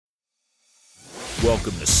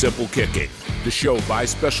Welcome to Simple Kicking, the show by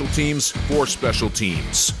special teams for special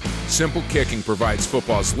teams. Simple Kicking provides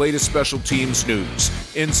football's latest special teams news,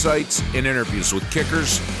 insights, and interviews with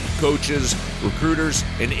kickers, coaches, recruiters,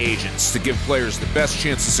 and agents to give players the best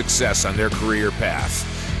chance of success on their career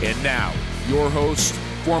path. And now, your host,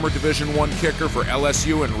 former Division I kicker for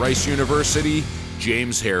LSU and Rice University,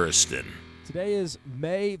 James Hairston. Today is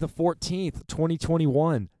May the 14th,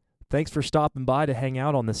 2021. Thanks for stopping by to hang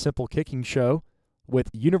out on the Simple Kicking Show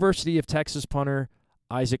with University of Texas punter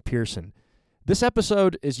Isaac Pearson. This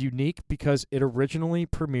episode is unique because it originally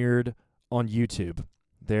premiered on YouTube.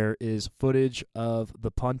 There is footage of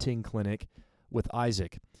the punting clinic with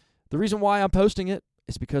Isaac. The reason why I'm posting it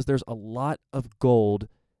is because there's a lot of gold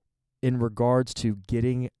in regards to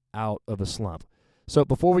getting out of a slump. So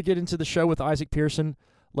before we get into the show with Isaac Pearson,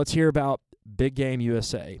 let's hear about Big Game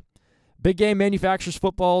USA. Big Game manufactures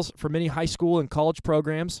footballs for many high school and college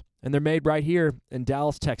programs, and they're made right here in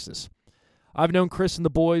Dallas, Texas. I've known Chris and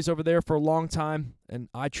the boys over there for a long time, and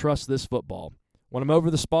I trust this football. When I'm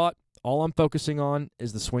over the spot, all I'm focusing on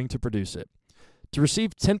is the swing to produce it. To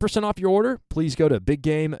receive 10% off your order, please go to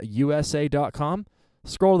BigGameUSA.com,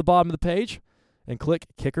 scroll to the bottom of the page, and click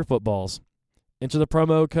Kicker Footballs. Enter the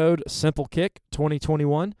promo code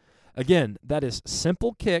SimpleKick2021. Again, that is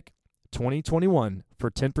SimpleKick2021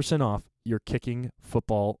 for 10% off your kicking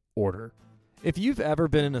football order. If you've ever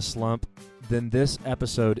been in a slump, then this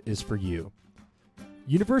episode is for you.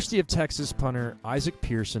 University of Texas punter Isaac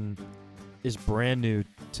Pearson is brand new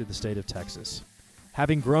to the state of Texas.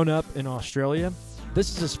 Having grown up in Australia,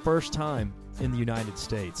 this is his first time in the United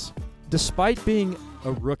States. Despite being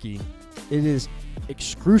a rookie, it is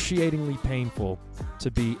excruciatingly painful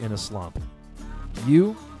to be in a slump.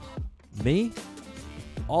 You, me,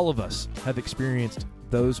 all of us have experienced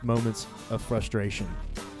those moments of frustration.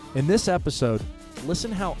 In this episode,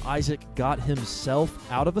 listen how Isaac got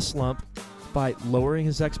himself out of a slump by lowering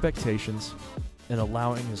his expectations and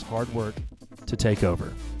allowing his hard work to take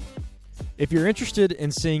over. If you're interested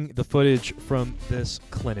in seeing the footage from this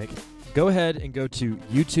clinic, go ahead and go to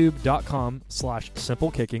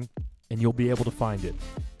youtube.com/simplekicking and you'll be able to find it.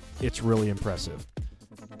 It's really impressive.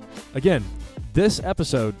 Again, this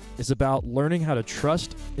episode is about learning how to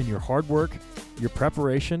trust in your hard work, your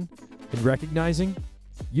preparation, and recognizing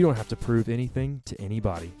you don't have to prove anything to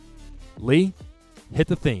anybody. Lee, hit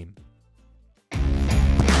the theme.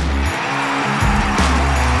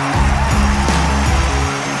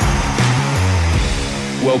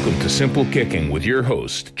 Welcome to Simple Kicking with your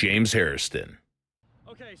host, James Hairston.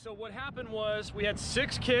 Okay, so what happened was we had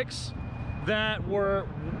 6 kicks that were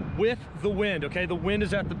with the wind, okay? The wind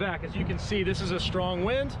is at the back. As you can see, this is a strong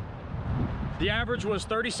wind. The average was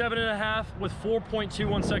 37.5 with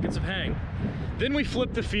 4.21 seconds of hang. Then we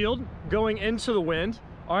flipped the field going into the wind,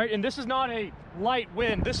 all right? And this is not a light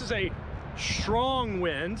wind. This is a strong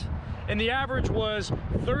wind. And the average was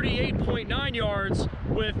 38.9 yards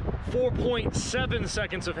with 4.7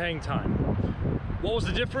 seconds of hang time. What was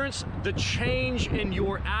the difference? The change in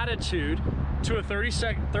your attitude to a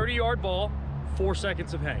 30-yard ball, 4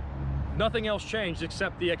 seconds of hang. Nothing else changed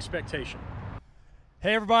except the expectation.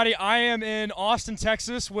 Hey everybody, I am in Austin,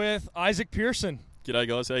 Texas with Isaac Pearson. G'day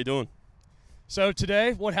guys, how you doing? So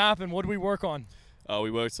today, what happened? What did we work on? We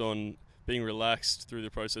worked on being relaxed through the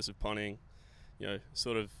process of punting. You know,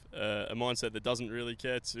 sort of a mindset that doesn't really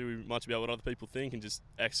care too much about what other people think and just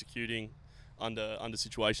executing under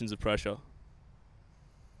situations of pressure.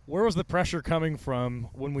 Where was the pressure coming from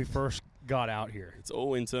when we first got out here? It's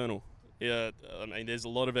all internal. Yeah, I mean, there's a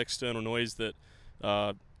lot of external noise that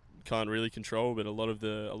can't really control, but a lot of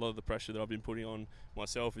the pressure that I've been putting on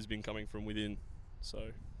myself has been coming from within.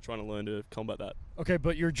 So trying to learn to combat that. Okay,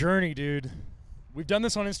 but your journey, dude. We've done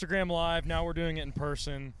this on Instagram Live. Now we're doing it in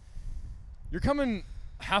person. You're coming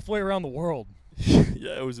halfway around the world.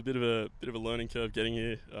 Yeah, it was a bit of a learning curve getting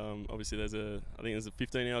here. Obviously, there's a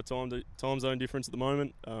 15-hour time zone difference at the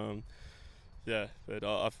moment. Yeah, but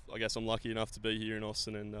I guess I'm lucky enough to be here in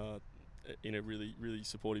Austin and in a really, really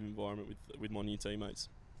supportive environment with my new teammates.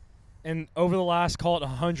 And over the last, call it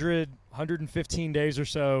 115 days or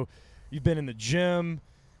so, you've been in the gym,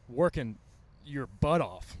 working your butt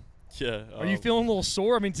off. Yeah. Are you feeling a little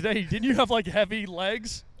sore? I mean, today, didn't you have, like, heavy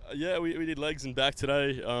legs? Yeah, we did legs and back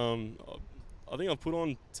today. I think I've put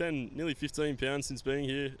on nearly 15 pounds since being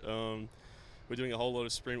here. We're doing a whole lot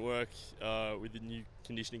of sprint work with the new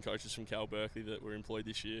conditioning coaches from Cal Berkeley that were employed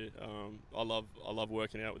this year. I love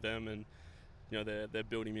working out with them, and you know they're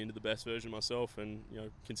building me into the best version of myself, and you know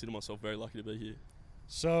consider myself very lucky to be here.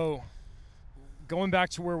 So, going back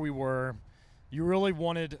to where we were, you really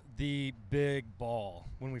wanted the big ball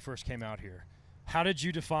when we first came out here. How did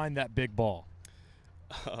you define that big ball?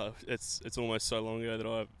 It's almost so long ago that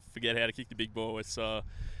I forget how to kick the big ball. It's the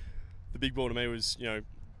big ball to me was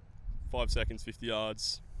 5 seconds, 50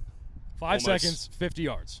 yards. 5 seconds, 50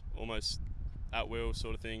 yards. Almost at will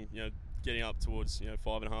sort of thing. Getting up towards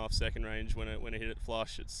 5.5 second range when it hit it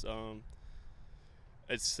flush. It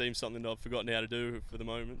seems something that I've forgotten how to do for the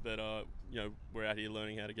moment, but we're out here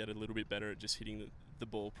learning how to get a little bit better at just hitting the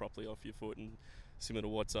ball properly off your foot, and similar to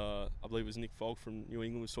what I believe it was Nick Falk from New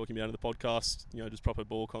England was talking about in the podcast, just proper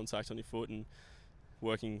ball contact on your foot and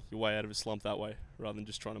working your way out of a slump that way rather than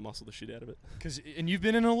just trying to muscle the shit out of it. And you've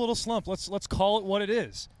been in a little slump. Let's call it what it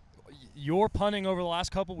is. Your punting over the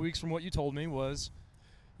last couple of weeks, from what you told me, was...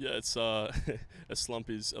 Yeah, it's a slump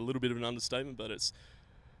is a little bit of an understatement, but it's,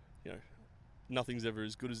 nothing's ever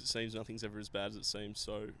as good as it seems, nothing's ever as bad as it seems.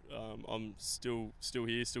 So I'm still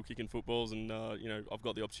here, still kicking footballs, and I've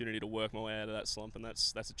got the opportunity to work my way out of that slump, and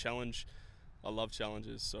that's a challenge. I love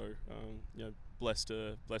challenges, so blessed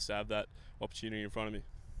to have that opportunity in front of me.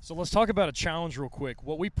 So let's talk about a challenge real quick.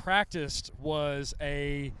 What we practiced was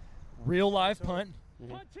a real live punt.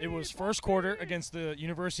 Mm-hmm. It was first quarter against the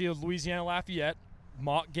University of Louisiana Lafayette.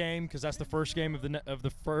 Mock game, because that's the first game of the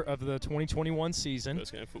 2021 season.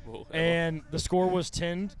 First game of football ever. And the score was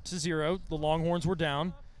 10-0. The Longhorns were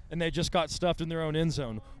down, and they just got stuffed in their own end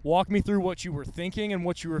zone. Walk me through what you were thinking and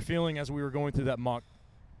what you were feeling as we were going through that mock.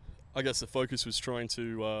 I guess the focus was trying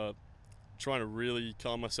to really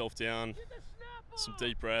calm myself down. Some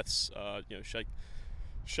deep breaths.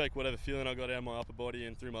 Shake whatever feeling I got out of my upper body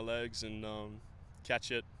and through my legs, and catch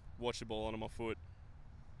it. Watch the ball onto my foot.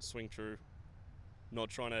 Swing true. Not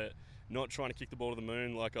trying to kick the ball to the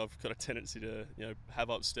moon like I've got a tendency to have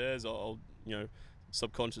upstairs. I'll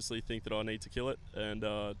subconsciously think that I need to kill it, and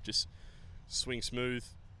just swing smooth,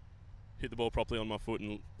 hit the ball properly on my foot,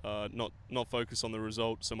 and not focus on the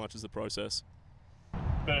result so much as the process.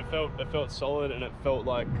 But it felt solid, and it felt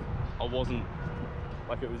like I wasn't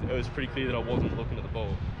it was pretty clear that I wasn't looking at the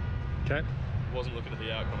ball. Okay. Wasn't looking at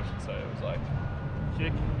the outcome, I should say. It was like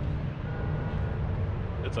kick.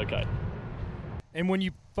 It's okay. And when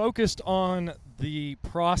you focused on the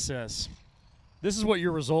process, this is what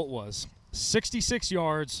your result was. 66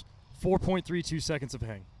 yards, 4.32 seconds of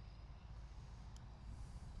hang.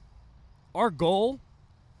 Our goal,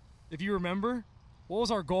 if you remember, what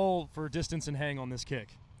was our goal for distance and hang on this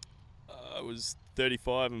kick? It was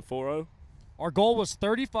 35 and 4.0. Our goal was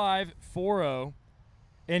 35.40,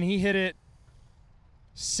 and he hit it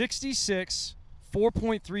 66,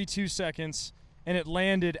 4.32 seconds, and it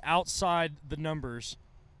landed outside the numbers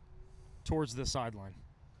towards the sideline.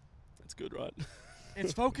 That's good, right?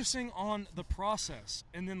 It's focusing on the process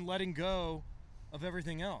and then letting go of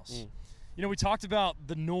everything else. We talked about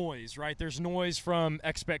the noise, right? There's noise from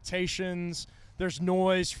expectations. There's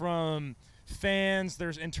noise from fans.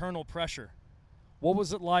 There's internal pressure. What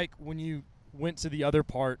was it like when you went to the other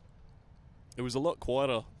part? It was a lot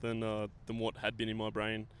quieter than what had been in my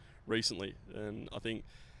brain recently, and I think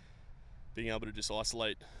being able to just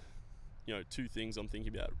isolate, two things I'm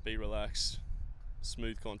thinking about: be relaxed,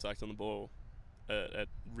 smooth contact on the ball. It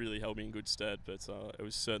really held me in good stead, but it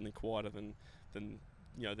was certainly quieter than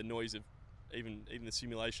the noise of even the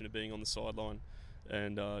simulation of being on the sideline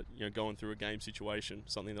and going through a game situation,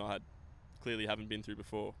 something that I clearly haven't been through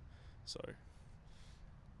before. So,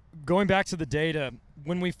 going back to the data,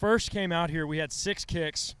 when we first came out here, we had 6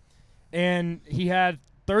 kicks, and he had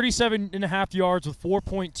 37.5 yards with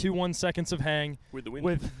 4.21 seconds of hang. With the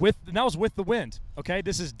wind. And that was with the wind, okay?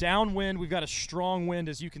 This is downwind. We've got a strong wind,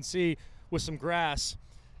 as you can see, with some grass.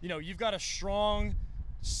 You've got a strong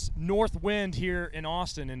north wind here in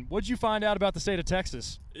Austin. And what did you find out about the state of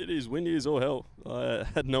Texas? It is windy as all hell. I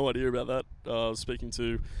had no idea about that. I was speaking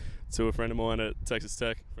to a friend of mine at Texas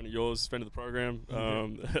Tech, friend of yours, friend of the program,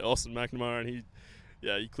 Austin McNamara, and he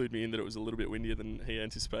clued me in that it was a little bit windier than he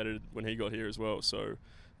anticipated when he got here as well. So,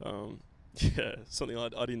 something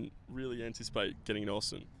I didn't really anticipate getting in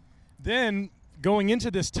Austin. Then, going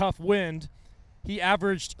into this tough wind, he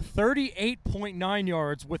averaged 38.9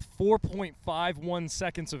 yards with 4.51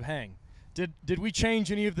 seconds of hang. Did we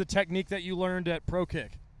change any of the technique that you learned at Pro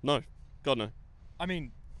Kick? No. God, no. I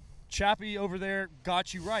mean, Chappie over there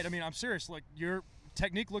got you right. I mean, I'm serious. Like, your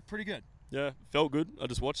technique looked pretty good. Yeah, felt good. I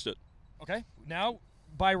just watched it. Okay. Now,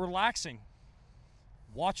 by relaxing,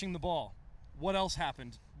 watching the ball, what else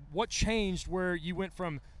happened? What changed where you went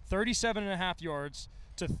from 37.5 yards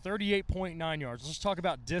to 38.9 yards? Let's talk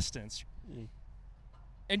about distance.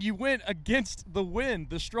 And you went against the wind,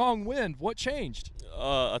 the strong wind. What changed?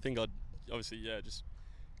 I think I'd obviously, just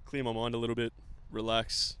clear my mind a little bit,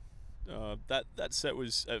 relax. That set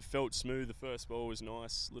it felt smooth. The first ball was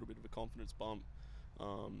nice, a little bit of a confidence bump.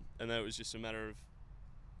 And then it was just a matter of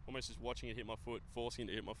almost just watching it hit my foot, forcing it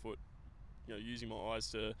to hit my foot, using my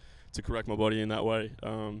eyes to correct my body in that way.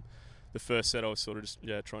 The first set I was sort of just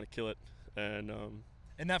trying to kill it, and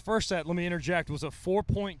that first set, let me interject, was a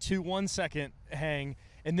 4.21 second hang,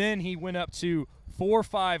 and then he went up to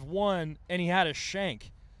 4.51 and he had a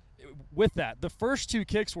shank with that. The first two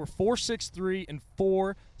kicks were 4.63 and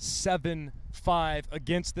 4.75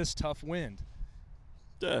 against this tough wind.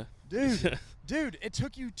 Yeah. Dude, it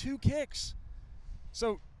took you 2 kicks.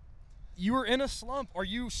 So you were in a slump. Are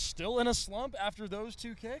you still in a slump after those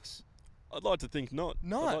 2 kicks? I'd like to think not.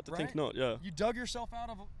 I'd like to think not, yeah. You dug yourself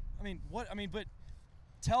out of but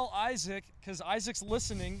tell Isaac, because Isaac's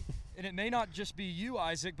listening, and it may not just be you,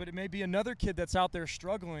 Isaac, but it may be another kid that's out there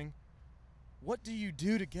struggling. What do you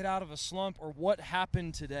do to get out of a slump, or what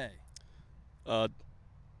happened today? I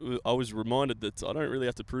was reminded that I don't really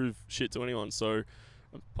have to prove shit to anyone, so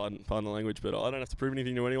pardon the language, but I don't have to prove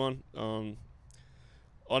anything to anyone.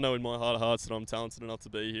 I know in my heart of hearts that I'm talented enough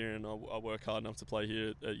to be here, and I work hard enough to play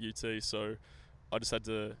here at UT, so I just had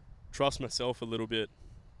to trust myself a little bit,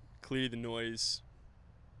 clear the noise,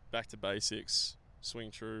 back to basics,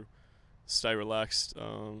 swing true, stay relaxed,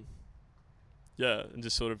 and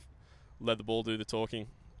just sort of let the ball do the talking,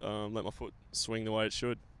 let my foot swing the way it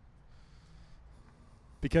should.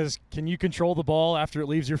 Because can you control the ball after it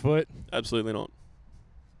leaves your foot? Absolutely not.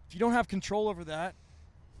 If you don't have control over that,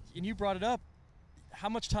 and you brought it up, how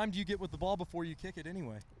much time do you get with the ball before you kick it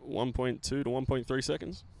anyway? 1.2 to 1.3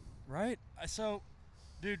 seconds. Right. So,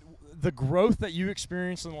 dude, the growth that you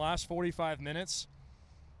experienced in the last 45 minutes,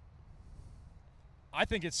 I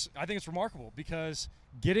think it's remarkable, because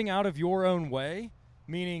getting out of your own way,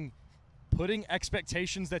 meaning putting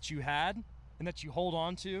expectations that you had and that you hold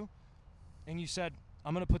on to, and you said,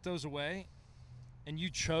 I'm going to put those away, and you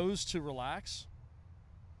chose to relax,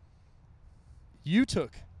 you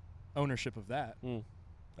took ownership of that.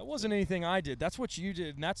 That wasn't anything I did. That's what you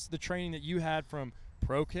did, and that's the training that you had from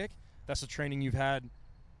Pro Kick. That's the training you've had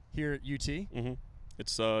here at UT. Mm-hmm.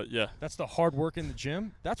 It's That's the hard work in the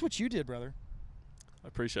gym. That's what you did, brother. I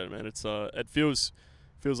appreciate it, man. It's it feels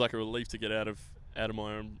like a relief to get out of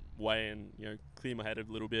my own way and clear my head a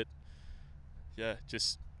little bit. Yeah,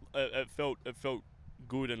 just it felt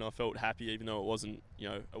good, and I felt happy, even though it wasn't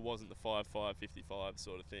the 5.55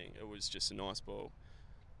 sort of thing. It was just a nice ball,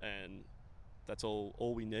 and that's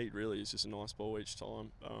all we need really, is just a nice ball each time.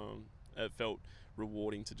 It felt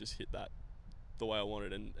rewarding to just hit that the way I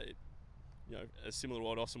wanted, and as similar to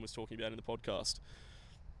what Austin was talking about in the podcast,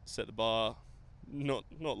 set the bar not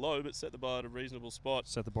low, but set the bar at a reasonable spot.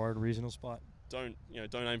 Set the bar at a reasonable spot. Don't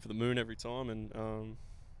aim for the moon every time, and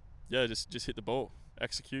just hit the ball,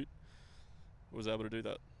 execute. Was able to do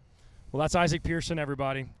that. Well, that's Isaac Pearson,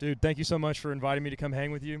 everybody. Dude, thank you so much for inviting me to come hang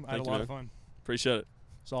with you. I had a lot of fun. Appreciate it.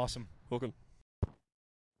 It's awesome. Welcome.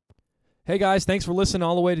 Hey guys, thanks for listening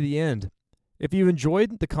all the way to the end. If you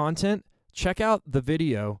enjoyed the content, check out the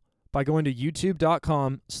video by going to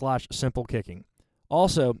youtube.com/simplekicking.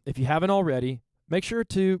 Also, if you haven't already, make sure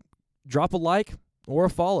to drop a like or a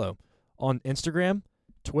follow on Instagram,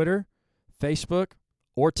 Twitter, Facebook,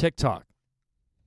 or TikTok.